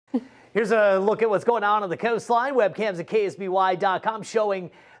Here's a look at what's going on the coastline. Webcams at ksby.com showing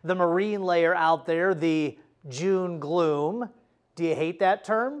the marine layer out there, the June gloom. Do you hate that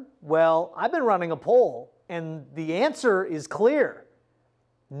term? Well, I've been running a poll, and the answer is clear.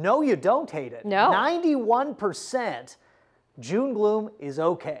 No, you don't hate it. No. 91% June gloom is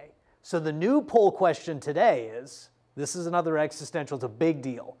okay. So the new poll question today is, this is another existential, it's a big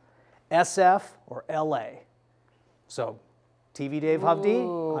deal, SF or LA? So TV Dave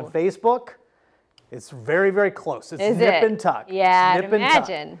Hovde on Facebook. It's very, very close. It's nip and tuck. Yeah, nip I'd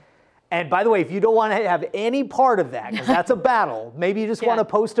imagine. And by the way, if you don't want to have any part of that, because that's a battle, maybe you just want to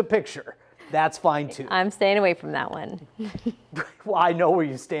post a picture, that's fine too. I'm staying away from that one. Well, I know where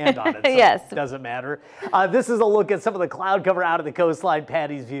you stand on it, so yes. It doesn't matter. This is a look at some of the cloud cover out of the coastline.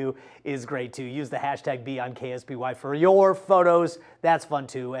 Patty's view is great too. Use the hashtag #BeOnKSBY for your photos. That's fun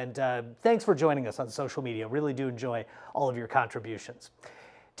too. And thanks for joining us on social media. Really do enjoy all of your contributions.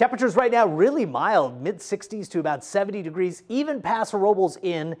 Temperatures right now really mild, mid-60s to about 70 degrees, even Paso Robles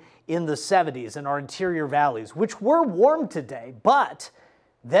in the 70s in our interior valleys, which were warm today, but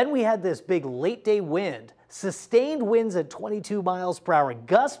then we had this big late day wind, sustained winds at 22 miles per hour,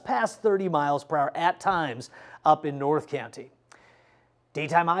 gusts past 30 miles per hour at times up in North County.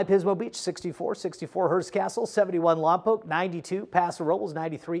 Daytime high, Pismo Beach, 64 Hearst Castle, 71 Lompoc, 92 Paso Robles,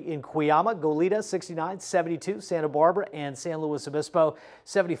 93 in Cuyama, Goleta, 69, 72 Santa Barbara and San Luis Obispo,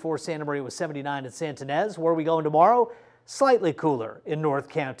 74 Santa Maria with 79 at Santa Ynez. Where are we going tomorrow? Slightly cooler in North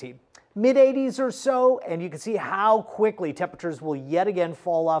County. Mid-80s or so, and you can see how quickly temperatures will yet again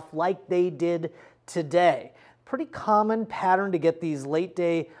fall off like they did today. Pretty common pattern to get these late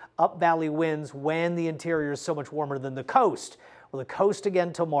day up valley winds when the interior is so much warmer than the coast. Well, the coast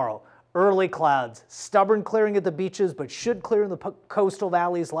again tomorrow. Early clouds, stubborn clearing at the beaches, but should clear in the coastal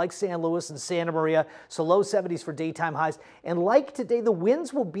valleys like San Luis and Santa Maria. So low 70s for daytime highs. And like today, the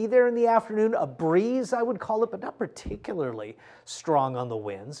winds will be there in the afternoon. A breeze, I would call it, but not particularly strong on the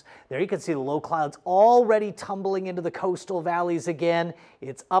winds. There you can see the low clouds already tumbling into the coastal valleys again.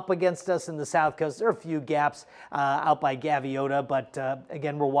 It's up against us in the south coast. There are a few gaps out by Gaviota, but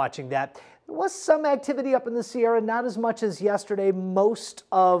again, we're watching that. There was some activity up in the Sierra, not as much as yesterday. Most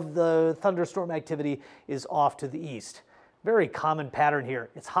of the thunderstorm activity is off to the east. Very common pattern here.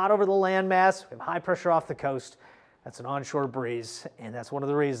 It's hot over the landmass. We have high pressure off the coast. That's an onshore breeze, and that's one of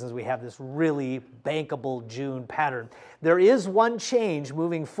the reasons we have this really bankable June pattern. There is one change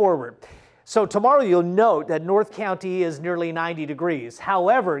moving forward. So tomorrow you'll note that North County is nearly 90 degrees.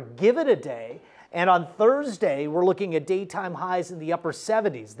 However, give it a day, and on Thursday, we're looking at daytime highs in the upper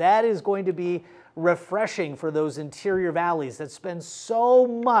 70s. That is going to be refreshing for those interior valleys that spend so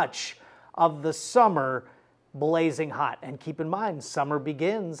much of the summer blazing hot. And keep in mind, summer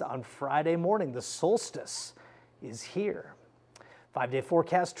begins on Friday morning. The solstice is here. 5-day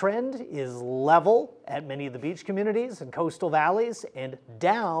forecast trend is level at many of the beach communities and coastal valleys and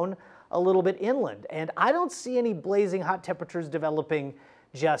down a little bit inland. And I don't see any blazing hot temperatures developing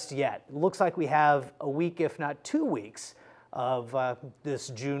just yet. It looks like we have a week, if not 2 weeks, of this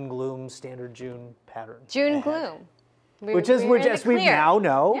June gloom, standard June pattern. June gloom. Which is, we now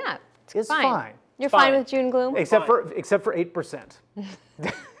know, is fine. You're fine with June gloom? Except for 8%.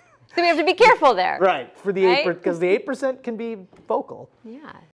 So we have to be careful there. Right, for the 8%, because the 8% can be vocal. Yeah.